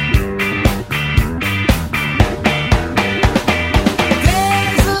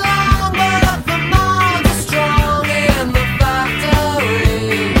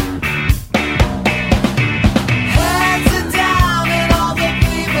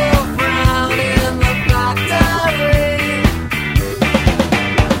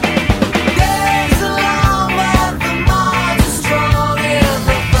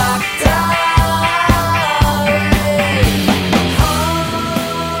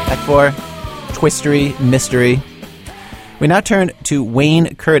 For twistery mystery. We now turn to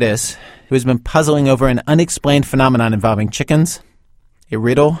Wayne Curtis, who has been puzzling over an unexplained phenomenon involving chickens, a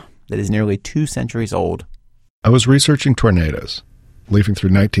riddle that is nearly 2 centuries old. I was researching tornadoes, leafing through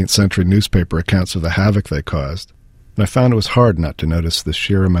 19th century newspaper accounts of the havoc they caused, and I found it was hard not to notice the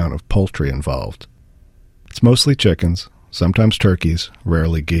sheer amount of poultry involved. It's mostly chickens, sometimes turkeys,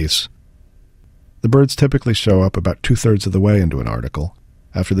 rarely geese. The birds typically show up about 2/3 of the way into an article,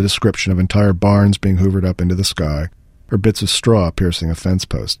 after the description of entire barns being hoovered up into the sky, or bits of straw piercing a fence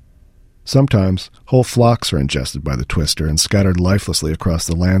post. Sometimes, whole flocks are ingested by the twister and scattered lifelessly across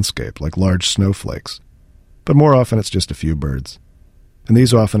the landscape like large snowflakes. But more often it's just a few birds. And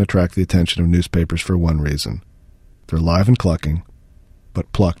these often attract the attention of newspapers for one reason. They're live and clucking,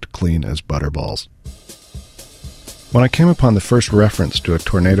 but plucked clean as butterballs. When I came upon the first reference to a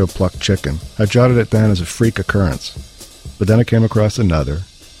tornado-plucked chicken, I jotted it down as a freak occurrence. But then I came across another,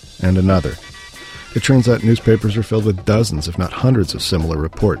 and another. It turns out newspapers are filled with dozens, if not hundreds, of similar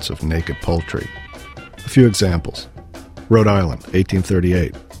reports of naked poultry. A few examples. Rhode Island,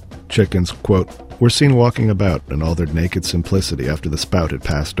 1838. Chickens, quote, were seen walking about in all their naked simplicity after the spout had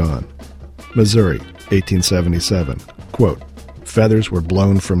passed on. Missouri, 1877. Quote, feathers were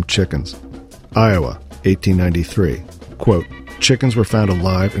blown from chickens. Iowa, 1893. Quote, chickens were found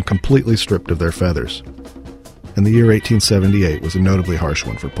alive and completely stripped of their feathers. And the year 1878 was a notably harsh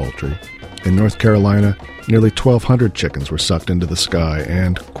one for poultry. In North Carolina, nearly 1,200 chickens were sucked into the sky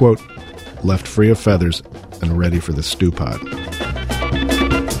and, quote, left free of feathers and ready for the stew pot.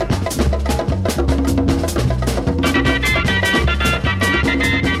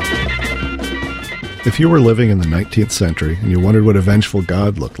 If you were living in the 19th century and you wondered what a vengeful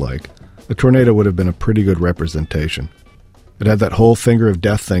god looked like, a tornado would have been a pretty good representation. It had that whole finger of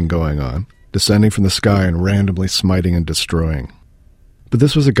death thing going on, descending from the sky and randomly smiting and destroying. But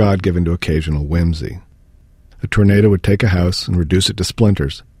this was a god given to occasional whimsy. A tornado would take a house and reduce it to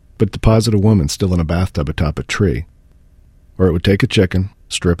splinters, but deposit a woman still in a bathtub atop a tree. Or it would take a chicken,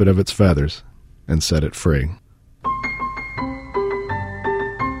 strip it of its feathers, and set it free.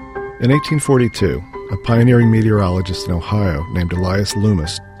 In 1842, a pioneering meteorologist in Ohio named Elias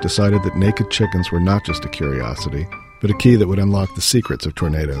Loomis decided that naked chickens were not just a curiosity, but a key that would unlock the secrets of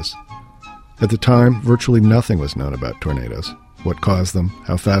tornadoes. At the time, virtually nothing was known about tornadoes. What caused them,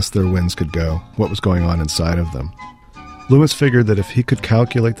 how fast their winds could go, what was going on inside of them. Loomis figured that if he could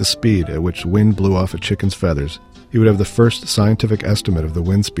calculate the speed at which wind blew off a chicken's feathers, he would have the first scientific estimate of the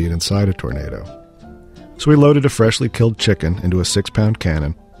wind speed inside a tornado. So he loaded a freshly killed chicken into a 6-pound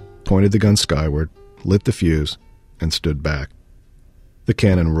cannon, pointed the gun skyward, lit the fuse, and stood back. The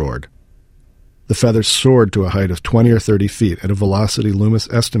cannon roared. The feathers soared to a height of 20 or 30 feet at a velocity Loomis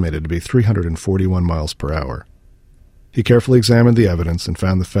estimated to be 341 miles per hour. He carefully examined the evidence and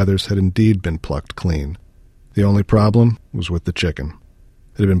found the feathers had indeed been plucked clean. The only problem was with the chicken.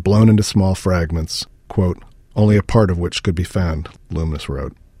 It had been blown into small fragments, quote, only a part of which could be found, Loomis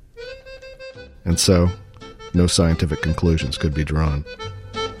wrote. And so, no scientific conclusions could be drawn.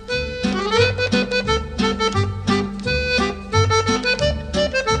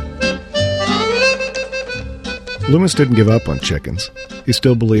 Loomis didn't give up on chickens. He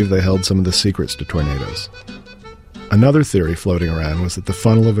still believed they held some of the secrets to tornadoes. Another theory floating around was that the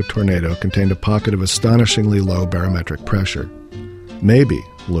funnel of a tornado contained a pocket of astonishingly low barometric pressure. Maybe,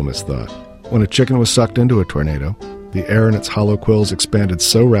 Loomis thought, when a chicken was sucked into a tornado, the air in its hollow quills expanded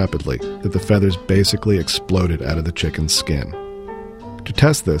so rapidly that the feathers basically exploded out of the chicken's skin. To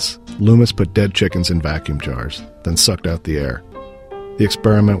test this, Loomis put dead chickens in vacuum jars, then sucked out the air. The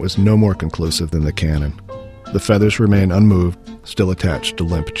experiment was no more conclusive than the cannon. The feathers remained unmoved, still attached to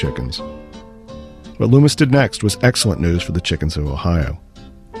limp chickens. What Loomis did next was excellent news for the chickens of Ohio.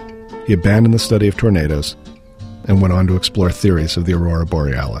 He abandoned the study of tornadoes and went on to explore theories of the aurora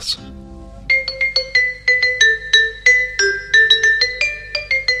borealis.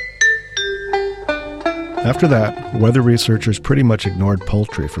 After that, weather researchers pretty much ignored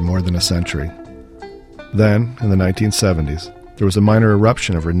poultry for more than a century. Then, in the 1970s, there was a minor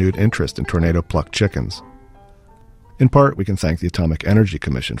eruption of renewed interest in tornado-plucked chickens. In part, we can thank the Atomic Energy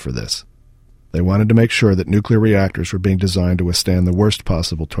Commission for this. They wanted to make sure that nuclear reactors were being designed to withstand the worst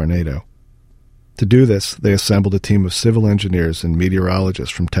possible tornado. To do this, they assembled a team of civil engineers and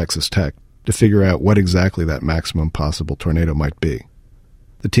meteorologists from Texas Tech to figure out what exactly that maximum possible tornado might be.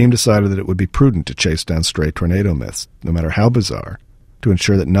 The team decided that it would be prudent to chase down stray tornado myths, no matter how bizarre, to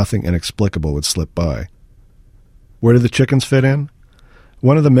ensure that nothing inexplicable would slip by. Where did the chickens fit in?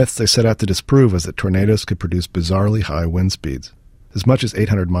 One of the myths they set out to disprove was that tornadoes could produce bizarrely high wind speeds, as much as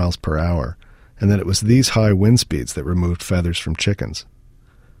 800 miles per hour, and that it was these high wind speeds that removed feathers from chickens.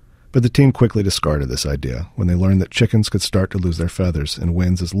 But the team quickly discarded this idea when they learned that chickens could start to lose their feathers in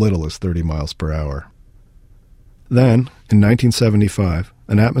winds as little as 30 miles per hour. Then, in 1975,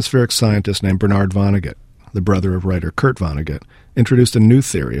 an atmospheric scientist named Bernard Vonnegut, the brother of writer Kurt Vonnegut, introduced a new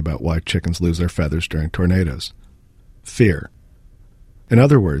theory about why chickens lose their feathers during tornadoes. Fear. In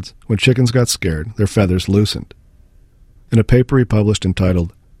other words, when chickens got scared, their feathers loosened. In a paper he published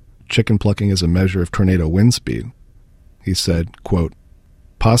entitled, "Chicken Plucking as a Measure of Tornado Wind Speed," he said, quote,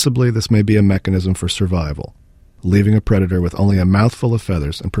 "Possibly this may be a mechanism for survival, leaving a predator with only a mouthful of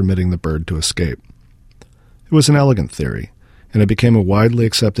feathers and permitting the bird to escape." It was an elegant theory, and it became a widely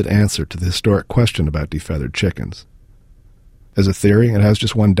accepted answer to the historic question about defeathered chickens. As a theory, it has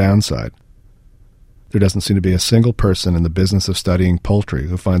just one downside. There doesn't seem to be a single person in the business of studying poultry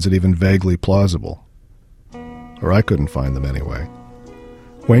who finds it even vaguely plausible. Or I couldn't find them anyway.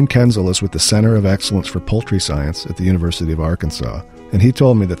 Wayne Kenzel is with the Center of Excellence for Poultry Science at the University of Arkansas, and he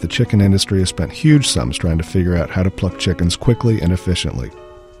told me that the chicken industry has spent huge sums trying to figure out how to pluck chickens quickly and efficiently.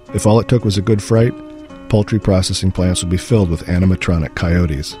 If all it took was a good fright, poultry processing plants would be filled with animatronic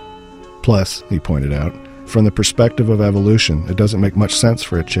coyotes. Plus, he pointed out, from the perspective of evolution, it doesn't make much sense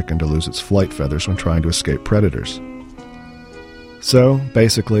for a chicken to lose its flight feathers when trying to escape predators. So,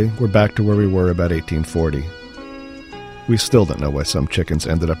 basically, we're back to where we were about 1840. We still don't know why some chickens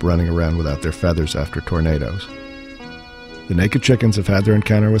ended up running around without their feathers after tornadoes. The naked chickens have had their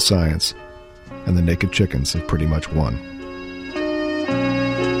encounter with science, and the naked chickens have pretty much won.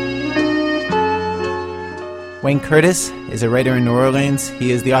 Wayne Curtis is a writer in New Orleans.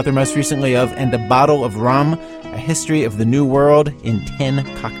 He is the author most recently of And a Bottle of Rum, A History of the New World in 10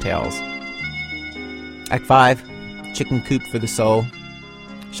 Cocktails. Act 5, Chicken Coop for the Soul.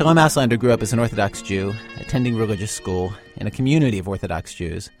 Shalom Auslander grew up as an Orthodox Jew, attending religious school in a community of Orthodox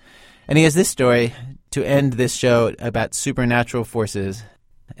Jews. And he has this story to end this show about supernatural forces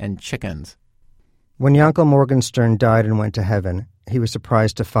and chickens. When Yankel Morgenstern died and went to heaven, he was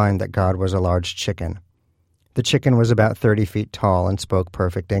surprised to find that God was a large chicken. The chicken was about 30 feet tall and spoke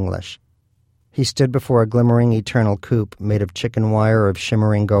perfect English. He stood before a glimmering eternal coop made of chicken wire of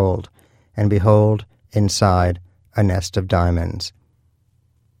shimmering gold, and behold, inside, a nest of diamonds.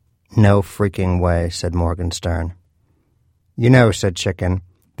 "No freaking way," said Morgenstern. "You know," said Chicken,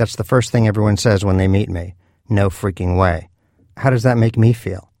 "that's the first thing everyone says when they meet me. No freaking way. How does that make me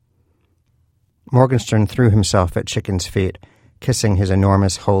feel?" Morgenstern threw himself at Chicken's feet, kissing his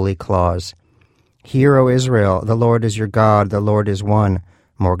enormous holy claws. "Hear, O Israel, the Lord is your God, the Lord is one,"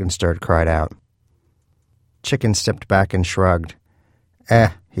 Morgenstern cried out. Chicken stepped back and shrugged.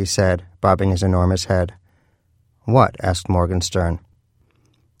 He said, bobbing his enormous head. "What?" asked Morgenstern.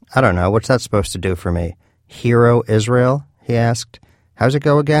 "I don't know. What's that supposed to do for me? Hero Israel?" he asked. "How's it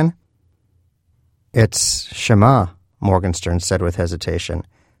go again?" "It's Shema," Morgenstern said with hesitation.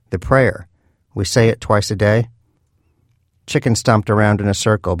 "The prayer. We say it twice a day." Chicken stomped around in a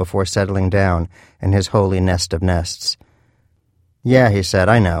circle before settling down in his holy nest of nests. "Yeah," he said,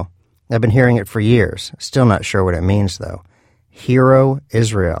 "I know. I've been hearing it for years. Still not sure what it means, though. Hero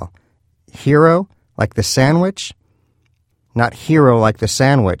Israel. Hero? Like the sandwich?" "Not hero like the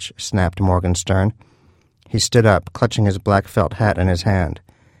sandwich," snapped Morgenstern. He stood up, clutching his black felt hat in his hand.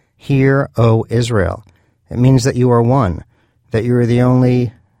 "Hear, O Israel. It means that you are one, that you are the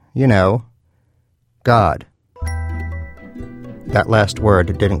only, God." That last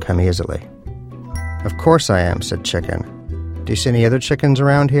word didn't come easily. "Of course I am," said Chicken. "Do you see any other chickens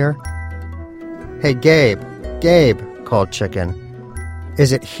around here?" "Hey, Gabe, called Chicken.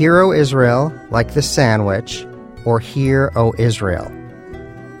 "Is it Hero Israel, like the sandwich, or Hear, O Israel?"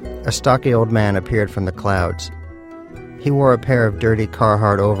 A stocky old man appeared from the clouds. He wore a pair of dirty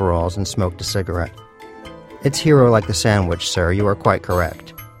Carhartt overalls and smoked a cigarette. "It's Hero like the sandwich, sir. You are quite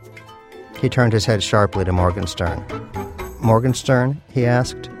correct." He turned his head sharply to Morgenstern. "Morgenstern?" he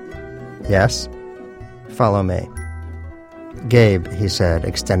asked. "Yes?" "Follow me." "Gabe," he said,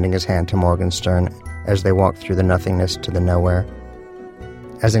 extending his hand to Morgenstern as they walked through the nothingness to the nowhere.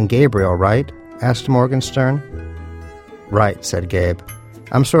 "As in Gabriel, right?" asked Morgenstern. "Right," said Gabe.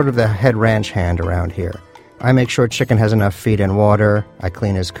 "I'm sort of the head ranch hand around here. I make sure Chicken has enough feed and water. I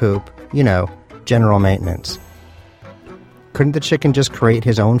clean his coop. General maintenance." "Couldn't the chicken just create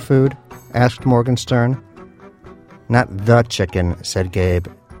his own food?" asked Morgenstern. "Not the chicken," said Gabe.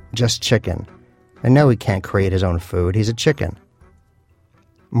 "Just Chicken. I know he can't create his own food. He's a chicken."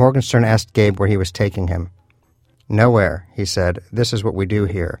 Morgenstern asked Gabe where he was taking him. "Nowhere," he said. "This is what we do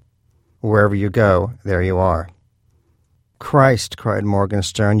here. Wherever you go, there you are." "Christ," cried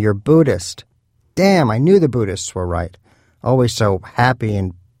Morgenstern, "you're Buddhist." "Damn, I knew the Buddhists were right. Always so happy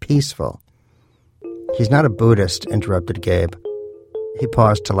and peaceful." "He's not a Buddhist," interrupted Gabe. He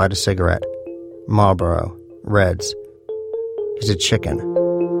paused to light a cigarette. Marlboro. Reds. He's a chicken.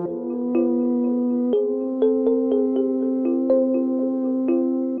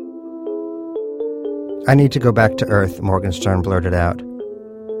 I need to go back to Earth, Morgenstern blurted out.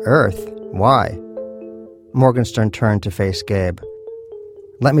 Earth? Why? Morgenstern turned to face Gabe.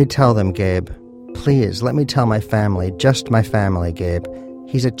 Let me tell them, Gabe. Please, let me tell my family, just my family, Gabe.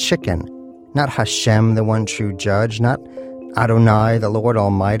 He's a chicken. Not Hashem, the one true judge. Not Adonai, the Lord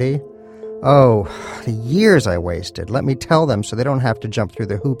Almighty. Oh, the years I wasted. Let me tell them so they don't have to jump through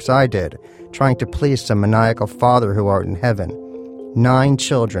the hoops I did, trying to please some maniacal father who art in heaven. 9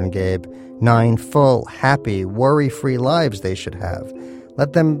 children, Gabe. 9 full, happy, worry-free lives they should have.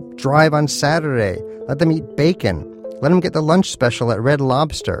 Let them drive on Saturday. Let them eat bacon. Let them get the lunch special at Red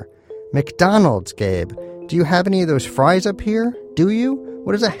Lobster. McDonald's, Gabe. Do you have any of those fries up here? Do you?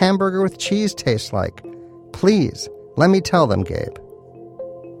 What does a hamburger with cheese taste like? Please, let me tell them, Gabe.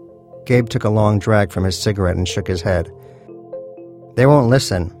 Gabe took a long drag from his cigarette and shook his head. They won't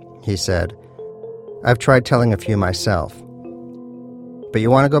listen, he said. I've tried telling a few myself. But you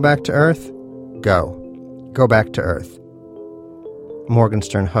want to go back to Earth? Go. Go back to Earth.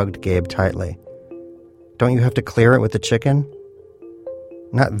 Morgenstern hugged Gabe tightly. Don't you have to clear it with the chicken?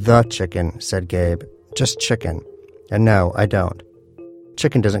 Not the chicken, said Gabe. Just chicken. And no, I don't.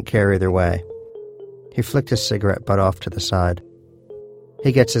 Chicken doesn't care either way. He flicked his cigarette butt off to the side.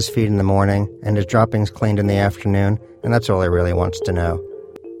 He gets his feed in the morning, and his droppings cleaned in the afternoon, and that's all he really wants to know.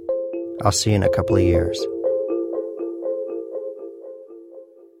 I'll see you in a couple of years.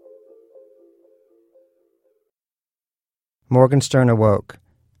 Morgenstern awoke.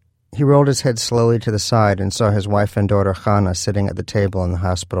 He rolled his head slowly to the side and saw his wife and daughter Chana sitting at the table in the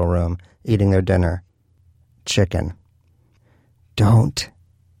hospital room, eating their dinner. Chicken. Don't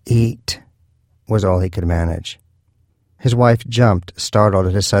eat, was all he could manage. His wife jumped, startled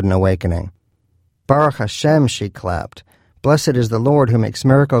at his sudden awakening. Baruch Hashem, she clapped. Blessed is the Lord who makes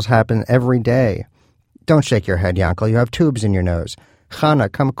miracles happen every day. Don't shake your head, Yankel. You have tubes in your nose. Chana,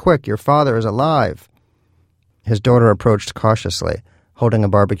 come quick. Your father is alive. His daughter approached cautiously, holding a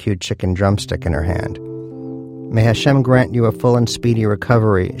barbecued chicken drumstick in her hand. May Hashem grant you a full and speedy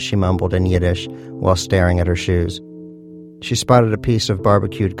recovery, she mumbled in Yiddish while staring at her shoes. She spotted a piece of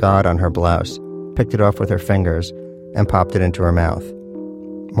barbecued cod on her blouse, picked it off with her fingers, and popped it into her mouth.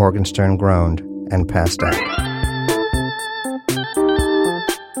 Morgenstern groaned and passed out.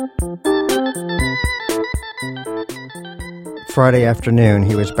 Friday afternoon,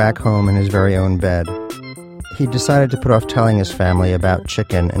 he was back home in his very own bed. He decided to put off telling his family about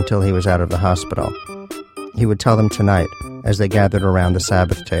chicken until he was out of the hospital. He would tell them tonight as they gathered around the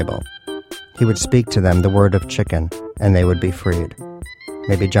Sabbath table. He would speak to them the word of chicken, and they would be freed.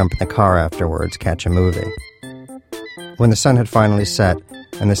 Maybe jump in the car afterwards, catch a movie. When the sun had finally set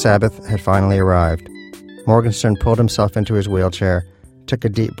and the Sabbath had finally arrived, Morgenstern pulled himself into his wheelchair, took a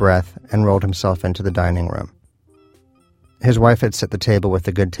deep breath, and rolled himself into the dining room. His wife had set the table with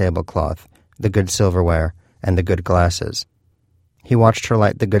the good tablecloth, the good silverware, and the good glasses. He watched her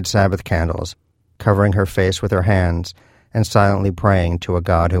light the good Sabbath candles, covering her face with her hands and silently praying to a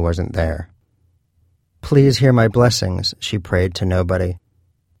God who wasn't there. Please hear my blessings, she prayed to nobody.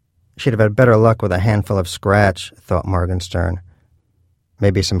 She'd have had better luck with a handful of scratch, thought Morgenstern.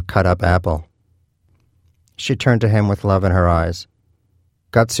 Maybe some cut-up apple. She turned to him with love in her eyes.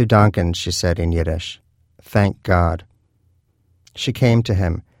 Gott sei Danken, she said in Yiddish. Thank God. She came to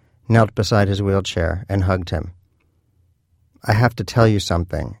him, knelt beside his wheelchair, and hugged him. I have to tell you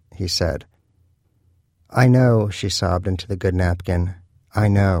something, he said. I know, she sobbed into the good napkin. I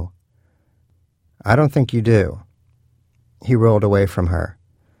know. I don't think you do. He rolled away from her.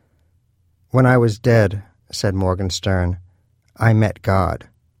 When I was dead, said Morgenstern, I met God.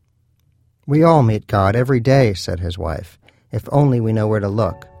 We all meet God every day, said his wife, if only we know where to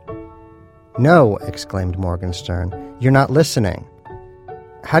look. No, exclaimed Morgenstern, you're not listening.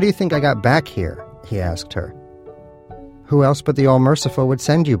 How do you think I got back here? He asked her. Who else but the All-Merciful would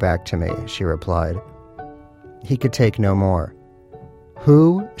send you back to me? She replied. He could take no more.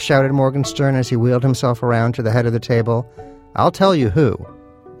 Who? Shouted Morgenstern as he wheeled himself around to the head of the table. I'll tell you who.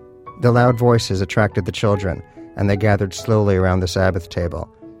 The loud voices attracted the children, and they gathered slowly around the Sabbath table.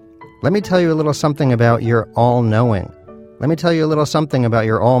 Let me tell you a little something about your all-knowing. Let me tell you a little something about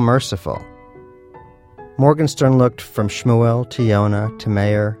your all-merciful. Morgenstern looked from Shmuel to Yonah to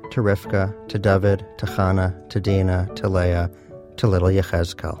Meir to Rivka to David to Chana to Dina to Leah to little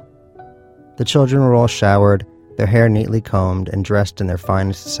Yechezkel. The children were all showered, their hair neatly combed and dressed in their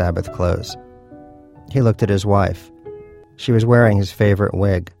finest Sabbath clothes. He looked at his wife. She was wearing his favorite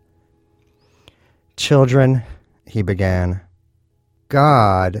wig. Children, he began.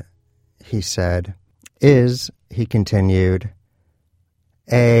 God, he said, is, he continued,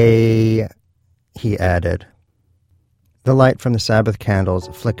 he added. The light from the Sabbath candles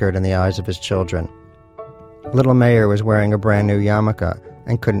flickered in the eyes of his children. Little Meir was wearing a brand new yarmulke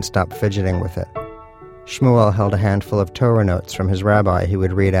and couldn't stop fidgeting with it. Shmuel held a handful of Torah notes from his rabbi he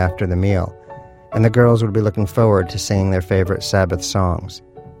would read after the meal, and the girls would be looking forward to singing their favorite Sabbath songs.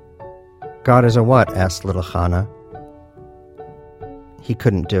 God is a what? Asked little Chana. He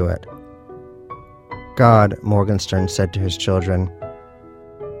couldn't do it. God, Morgenstern said to his children,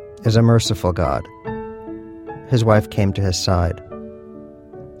 is a merciful God. His wife came to his side.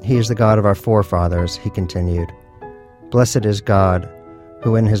 He is the God of our forefathers, he continued. Blessed is God,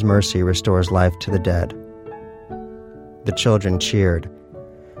 who in his mercy restores life to the dead. The children cheered.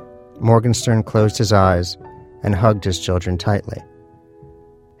 Morgenstern closed his eyes and hugged his children tightly.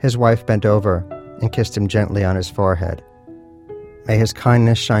 His wife bent over and kissed him gently on his forehead. May his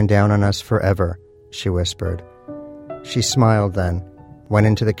kindness shine down on us forever, she whispered. She smiled then, went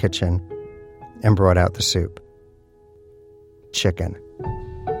into the kitchen, and brought out the soup. Chicken.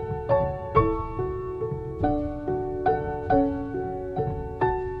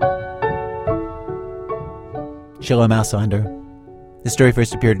 Shalom Alsander. The story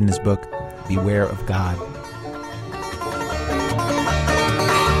first appeared in his book, Beware of God.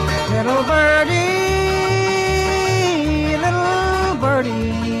 Little birdie,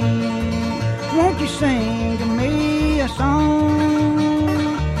 won't you sing to me a song?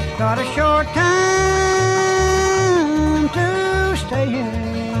 Got a short time to stay here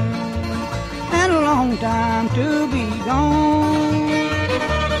and a long time to be gone.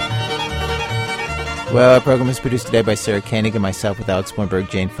 Well, our program is produced today by Sarah Koenig and myself with Alex Bornberg,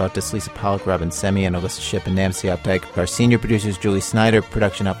 Jane Feltus, Lisa Pollack, Robin Semi, and Alyssa Shipp and Nancy Updike. Our senior producers, Julie Snyder.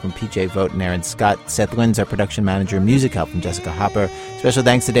 Production help from PJ Vogt and Aaron Scott. Seth Lynn's our production manager. Music help from Jessica Hopper. Special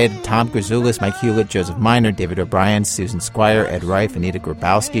thanks today to Tom Grzoulis, Mike Hewlett, Joseph Miner, David O'Brien, Susan Squire, Ed Reif, Anita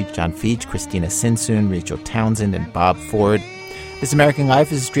Grabowski, John Feach, Christina Sinsoon, Rachel Townsend, and Bob Ford. This American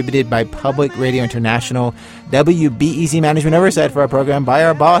Life is distributed by Public Radio International. WBEZ Management Oversight for our program by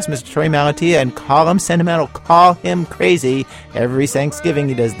our boss, Mr. Troy Malatia, and call him sentimental, call him crazy. Every Thanksgiving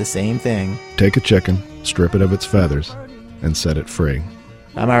he does the same thing. Take a chicken, strip it of its feathers, and set it free.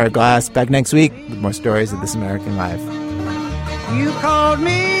 I'm Ira Glass, back next week with more stories of This American Life. You called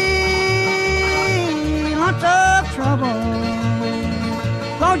me lots of trouble,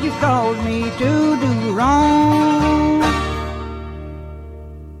 'cause you called me to do wrong.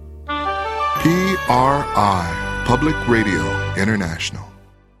 PRI, Public Radio International.